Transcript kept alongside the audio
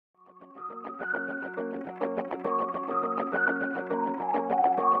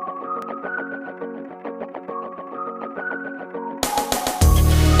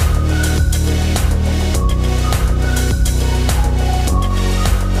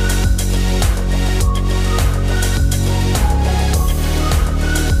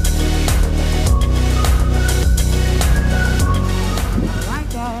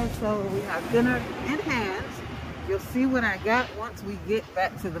got once we get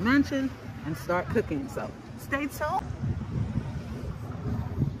back to the mansion and start cooking. So stay tuned.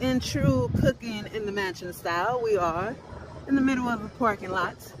 In true cooking in the mansion style, we are in the middle of the parking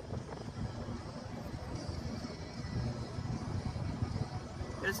lot.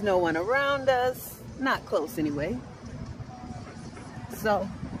 There's no one around us, not close anyway. So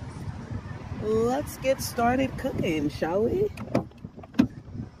let's get started cooking, shall we?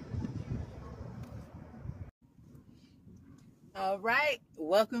 All right,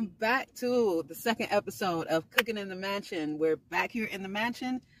 welcome back to the second episode of Cooking in the Mansion. We're back here in the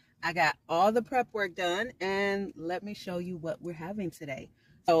mansion. I got all the prep work done, and let me show you what we're having today.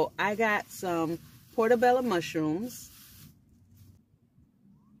 So I got some Portobello Mushrooms,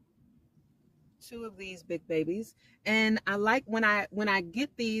 2 of these big babies, and I like when I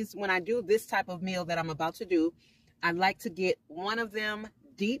get these, when I do this type of meal that I'm about to do, I like to get one of them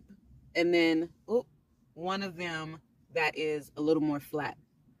deep and then one of them that is a little more flat.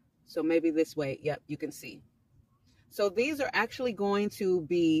 So maybe this way, yep, you can see. So these are actually going to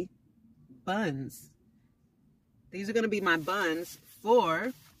be buns. These are going to be my buns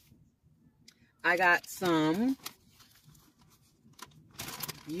for, I got some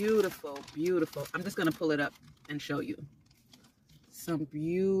beautiful, I'm just going to pull it up and show you. Some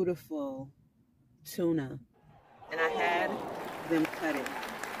beautiful tuna. And I had them cut it.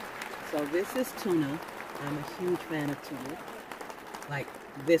 So this is tuna. I'm a huge fan of tuna. Like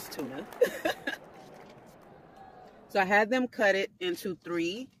this tuna. So I had them cut it into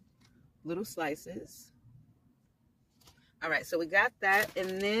 3 little slices. All right, so we got that.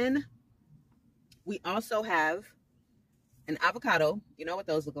 And then we also have an avocado. You know what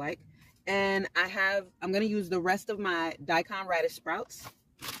those look like. And I'm going to use the rest of my daikon radish sprouts.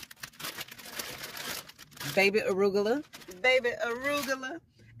 Baby arugula.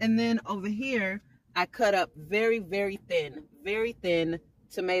 And then over here, I cut up very, very thin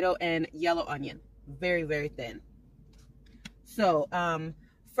tomato and yellow onion. Very, very thin. So,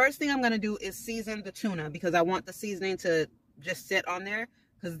 first thing I'm going to do is season the tuna because I want the seasoning to just sit on there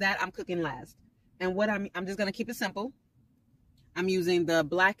because that I'm cooking last. And what I'm just going to keep it simple. I'm using the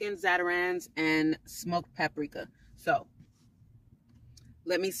blackened zatarans and smoked paprika. So,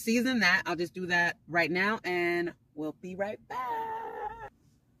 let me season that. I'll just do that right now and we'll be right back.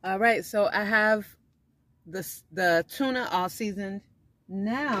 All right, so I have the tuna all seasoned.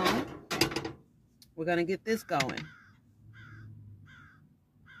 Now, we're going to get this going.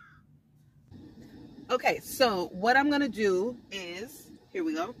 Okay, so what I'm going to do is, here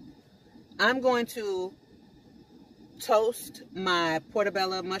we go. I'm going to toast my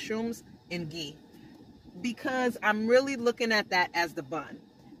portobello mushrooms in ghee because I'm really looking at that as the bun.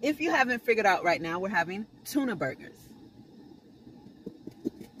 If you haven't figured out right now, we're having tuna burgers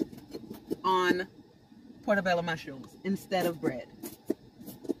on portobello mushrooms instead of bread.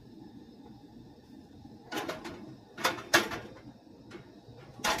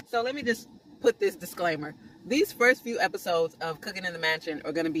 So let me just put this disclaimer. These first few episodes of Cooking in the Mansion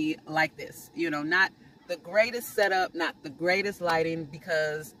are going to be like this. You know, not the greatest setup, not the greatest lighting,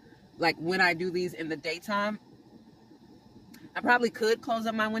 because like when I do these in the daytime, I probably could close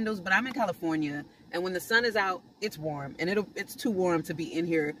up my windows, but I'm in California and when the sun is out, it's warm and it's too warm to be in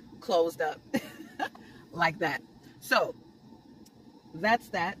here closed up like that. So that's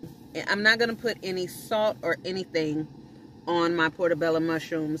that. I'm not going to put any salt or anything on my portobello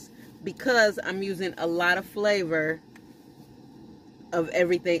mushrooms because I'm using a lot of flavor of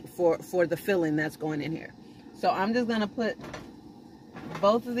everything for the filling that's going in here. So I'm just going to put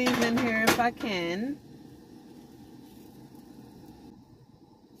both of these in here if I can.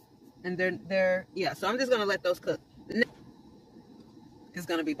 And they're yeah, so I'm just going to let those cook. It's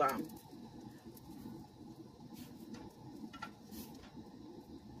going to be bomb.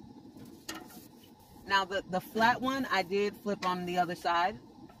 Now the flat one I did flip on the other side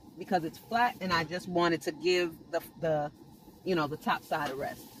because it's flat and I just wanted to give the you know, the top side a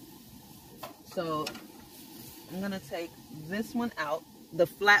rest. So I'm going to take this one out. The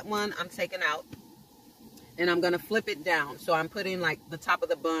flat one I'm taking out and I'm going to flip it down. So I'm putting like the top of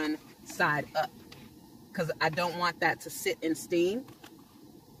the bun side up because I don't want that to sit in steam.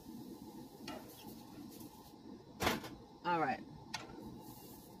 All right.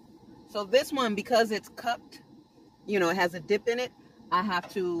 So this one, because it's cupped, you know, it has a dip in it, I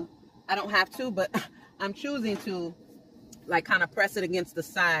don't have to, but I'm choosing to like kind of press it against the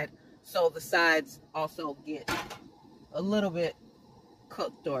side so the sides also get a little bit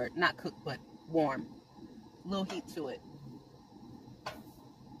cooked, or not cooked, but warm. A little heat to it.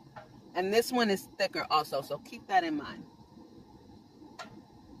 And this one is thicker also, so keep that in mind.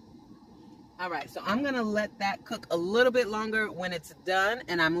 All right, so I'm gonna let that cook a little bit longer. When it's done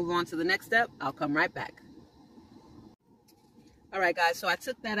and I move on to the next step, I'll come right back. All right, guys, so I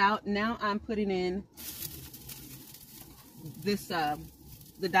took that out. Now I'm putting in this, the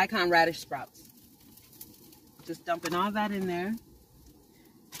daikon radish sprouts. Just dumping all that in there.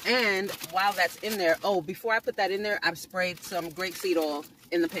 And while that's in there, oh, before I put that in there, I've sprayed some grapeseed oil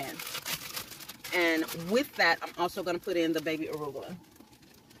in the pan. And with that, I'm also gonna put in the baby arugula.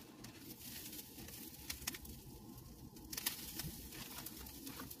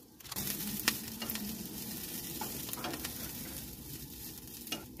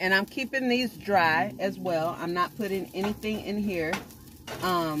 And I'm keeping these dry as well. I'm not putting anything in here.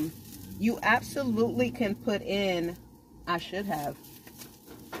 You absolutely can put in, I should have.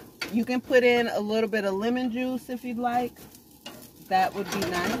 You can put in a little bit of lemon juice if you'd like. That would be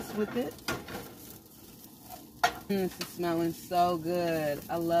nice with it. This is smelling so good.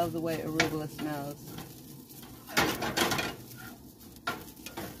 I love the way arugula smells.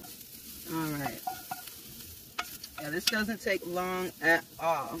 All right. Yeah, this doesn't take long at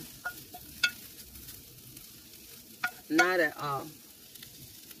all. Not at all.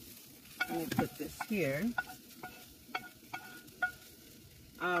 Let me put this here.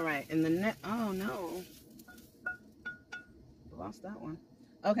 All right, and the next, oh no. Lost that one.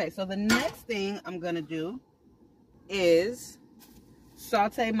 Okay, so the next thing I'm gonna do is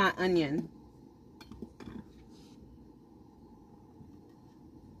saute my onion.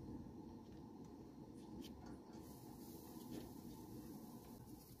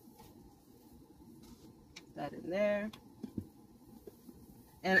 That in there.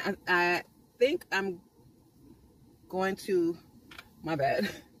 And I think I'm going to, my bad.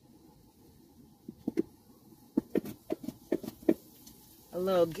 A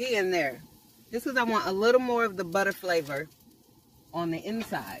little ghee in there. Just because I want a little more of the butter flavor on the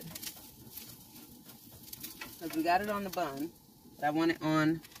inside. Because we got it on the bun, but I want it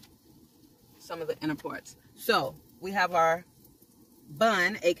on some of the inner parts. So we have our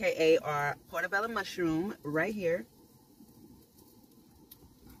bun, aka our portobello mushroom, right here.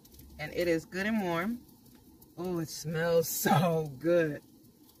 And it is good and warm. Oh, it smells so good.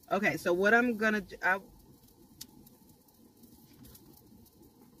 Okay, so what I'm gonna do, I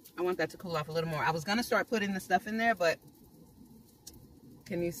want that to cool off a little more. I was gonna start putting the stuff in there, but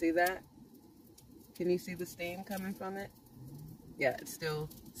can you see that? Can you see the steam coming from it? Yeah, it's still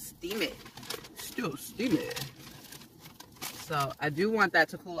steamy. Still steamy. So I do want that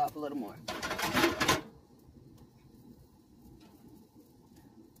to cool off a little more.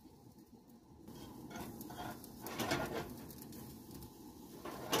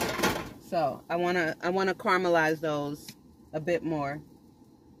 So I wanna caramelize those a bit more.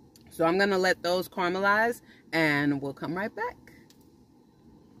 So I'm gonna let those caramelize and we'll come right back.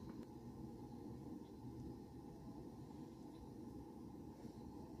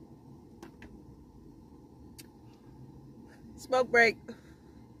 Smoke break.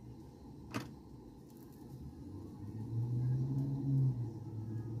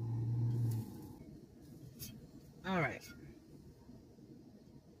 All right.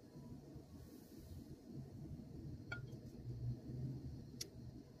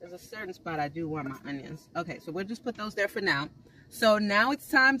 There's a certain spot I do want my onions. Okay, so we'll just put those there for now. So now it's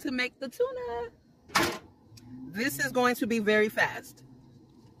time to make the tuna. This is going to be very fast.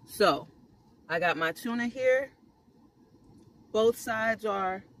 So I got my tuna here. Both sides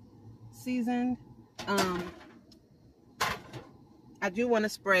are seasoned. I do want to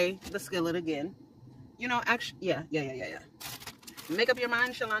spray the skillet again. You know, actually, yeah. Make up your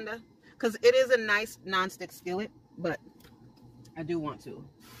mind, Shalonda. Because it is a nice non-stick skillet, but I do want to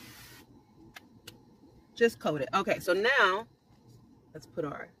just coat it. Okay, so now let's put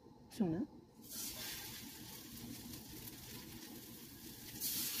our tuna.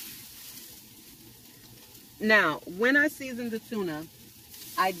 Now, when I seasoned the tuna,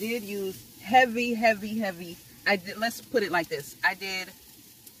 I did use heavy. Let's put it like this. I did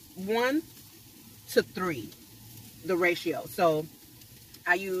 1 to 3, the ratio. So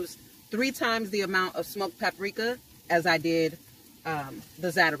I used 3 times the amount of smoked paprika as I did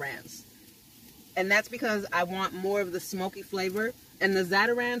the Zatarans. And that's because I want more of the smoky flavor. And the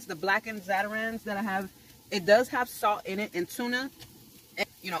Zatarans, the blackened Zatarans that I have, it does have salt in it, and tuna,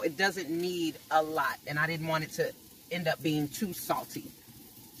 you know, it doesn't need a lot, and I didn't want it to end up being too salty.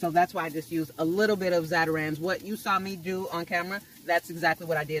 So that's why I just used a little bit of Zatarans. What you saw me do on camera, that's exactly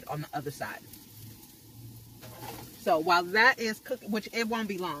what I did on the other side. So while that is cooking, which it won't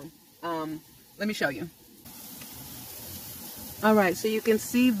be long, let me show you. All right, so you can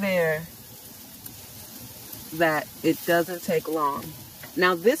see there that it doesn't take long.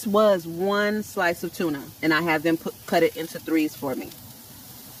 Now this was one slice of tuna, and I had them cut it into 3s for me.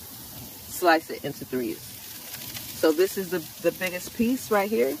 Slice it into 3s. So this is the biggest piece right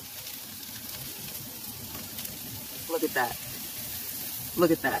here. Look at that.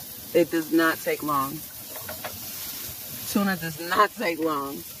 Look at that. It does not take long. Tuna does not take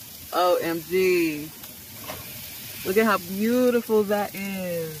long. OMG. Look at how beautiful that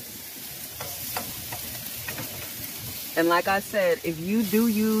is. And like I said, if you do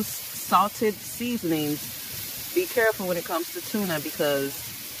use salted seasonings, be careful when it comes to tuna because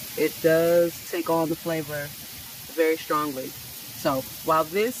it does take on the flavor very strongly. So while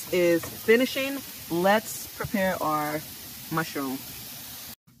this is finishing, let's prepare our mushroom.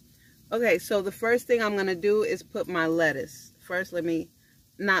 Okay, so the first thing I'm gonna do is put my lettuce. First,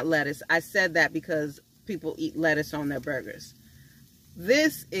 not lettuce. I said that because people eat lettuce on their burgers.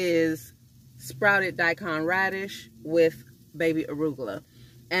 This is sprouted daikon radish with baby arugula.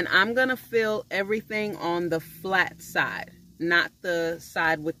 And I'm gonna fill everything on the flat side, not the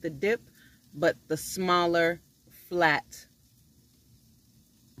side with the dip, but the smaller flat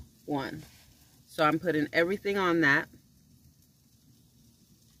one. So I'm putting everything on that.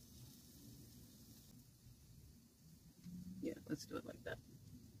 Yeah, let's do it like that.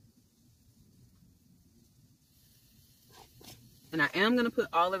 And I am going to put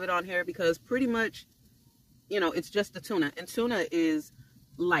all of it on here because pretty much, you know, it's just the tuna. And tuna is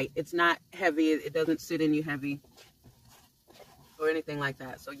light. It's not heavy. It doesn't sit in you heavy or anything like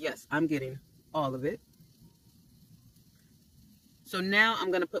that. So yes, I'm getting all of it. So now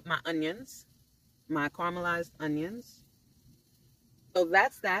I'm going to put my onions, my caramelized onions. So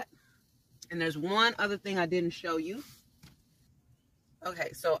that's that. And there's one other thing I didn't show you.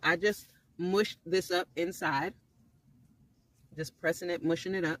 Okay, so I just mushed this up inside. Just pressing it,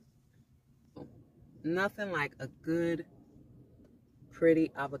 mushing it up. Nothing like a good,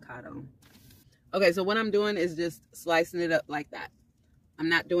 pretty avocado. Okay, so what I'm doing is just slicing it up like that. I'm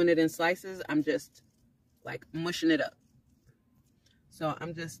not doing it in slices. I'm just like mushing it up. So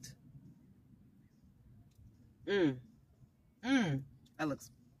I'm just, that looks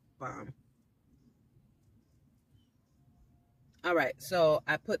bomb. All right, so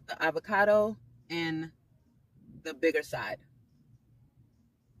I put the avocado in the bigger side.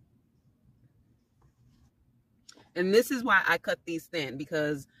 And this is why I cut these thin,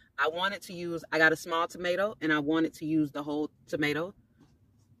 because I wanted to use, I got a small tomato and I wanted to use the whole tomato.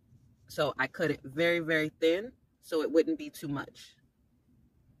 So I cut it very, very thin so it wouldn't be too much.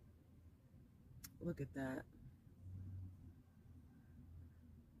 Look at that.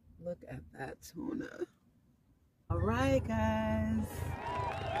 Look at that tuna. All right, guys.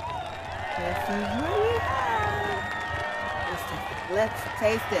 This is what we have. Let's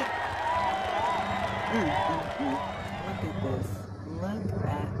taste it. Look at this. Look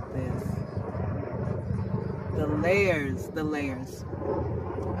at this. The layers, the layers.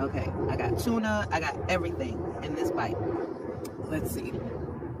 Okay, I got tuna. I got everything in this bite. Let's see.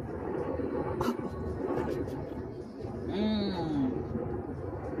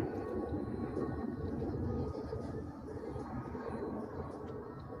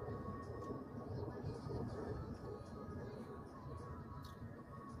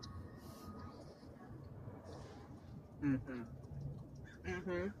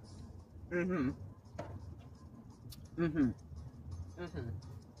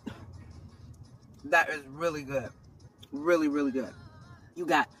 That is really good. Really, really good. You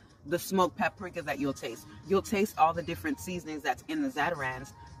got the smoked paprika that you'll taste. You'll taste all the different seasonings that's in the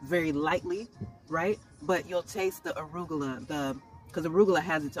Zatarans very lightly, right? But you'll taste the arugula, because arugula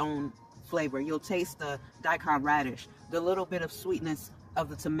has its own flavor. You'll taste the daikon radish, the little bit of sweetness of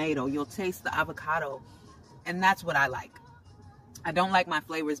the tomato. You'll taste the avocado. And that's what I like. I don't like my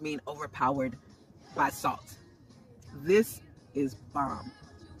flavors being overpowered by salt. This is bomb.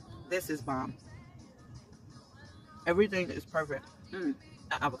 This is bomb. Everything is perfect.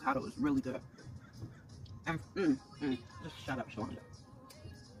 That avocado is really good. And just shut up, Shonda.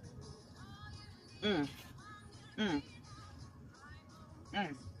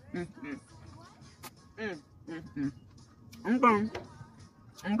 I'm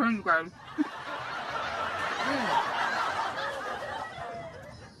done, you guys.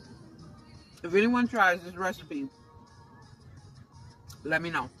 If anyone tries this recipe, let me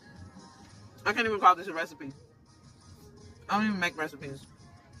know. I can't even call this a recipe. I don't even make recipes.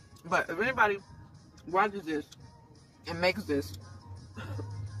 But if anybody watches this and makes this,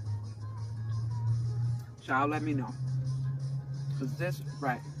 child, let me know. Because this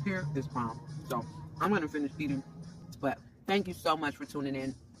right here is bomb. So I'm going to finish eating. But thank you so much for tuning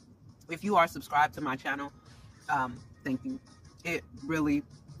in. If you are subscribed to my channel, thank you. it really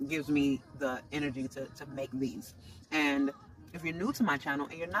gives me the energy to make these. And if you're new to my channel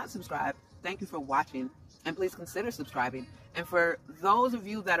and you're not subscribed, thank you for watching, and please consider subscribing. And for those of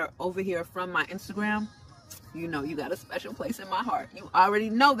you that are over here from my Instagram, you know you got a special place in my heart. You already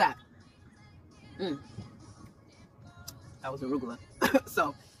know that. That was arugula.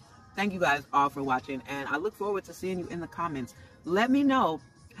 So thank you guys all for watching, and I look forward to seeing you in the comments. Let me know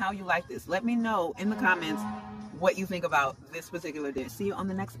how you like this. Let me know in the comments what you think about this particular dish. See you on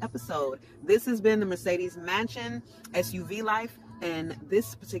the next episode. This has been the Mercedes Mansion SUV Life, and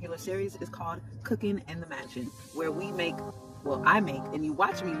this particular series is called Cooking in the Mansion, where we make, well, I make, and you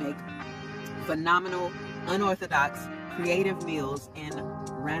watch me make phenomenal, unorthodox, creative meals in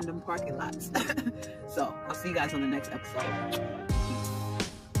random parking lots. So I'll see you guys on the next episode.